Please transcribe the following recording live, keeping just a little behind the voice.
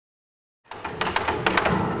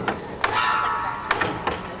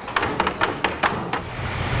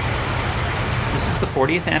This is the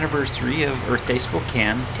 40th anniversary of Earth Day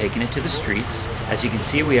Spokane, taking it to the streets. As you can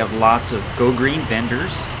see, we have lots of Go Green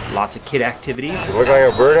vendors, lots of kid activities. Does it look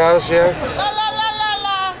like a birdhouse here?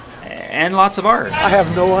 And lots of art. I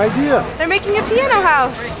have no idea. They're making a piano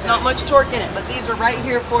house. Not much torque in it, but these are right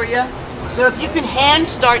here for you. So if you can hand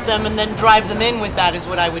start them and then drive them in with that is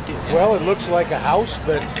what I would do. Well, it looks like a house,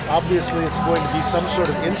 but obviously it's going to be some sort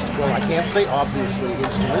of instrument. Well, I can't say obviously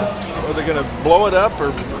instrument. Are they going to blow it up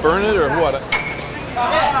or burn it or what?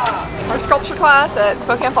 It's our sculpture class at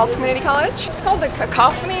Spokane Falls Community College. It's called the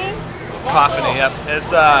Cacophony. Cacophony, yep. It's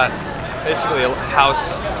basically a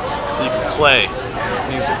house you can play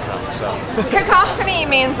music from. So. Cacophony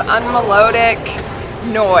means unmelodic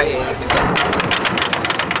noise.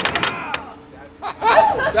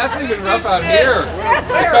 That's even rough out here.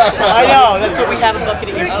 I know, that's what we have in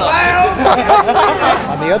bucketing your clubs.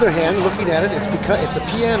 On the other hand, looking at it, it's a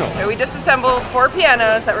piano. So we just assembled 4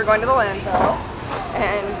 pianos that were going to the landfill.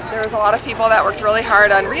 And there was a lot of people that worked really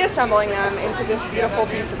hard on reassembling them into this beautiful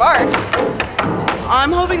piece of art.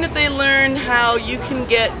 I'm hoping that they learn how you can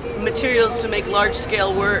get materials to make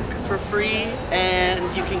large-scale work for free, and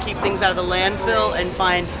you can keep things out of the landfill and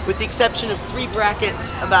find, with the exception of 3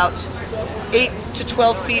 brackets, about 8 to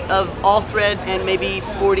 12 feet of all thread and maybe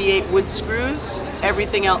 48 wood screws.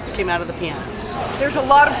 Everything else came out of the pianos. There's a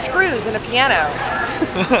lot of screws in a piano.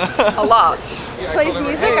 A lot. Plays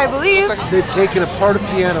music, I believe. They've taken apart a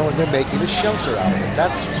piano and they're making a shelter out of it.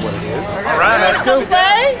 That's what it is. All right, let's go.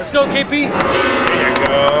 Play? Let's go, KP. There you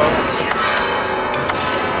go.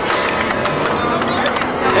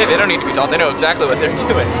 Hey, they don't need to be taught. They know exactly what they're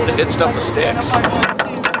doing. Just hit stuff with sticks.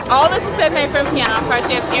 All this has been made from piano parts.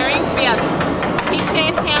 We have earrings, we have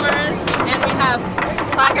keychains, hammers, and we have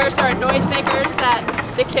clackers or noisemakers that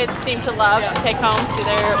the kids seem to love to take home to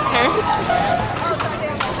their parents.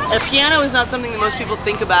 A piano is not something that most people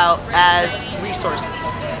think about as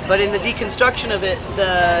resources, but in the deconstruction of it,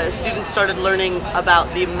 the students started learning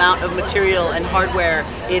about the amount of material and hardware.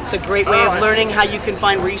 It's a great way of learning how you can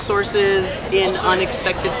find resources in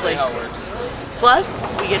unexpected places. Plus,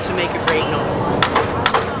 we get to make a great noise.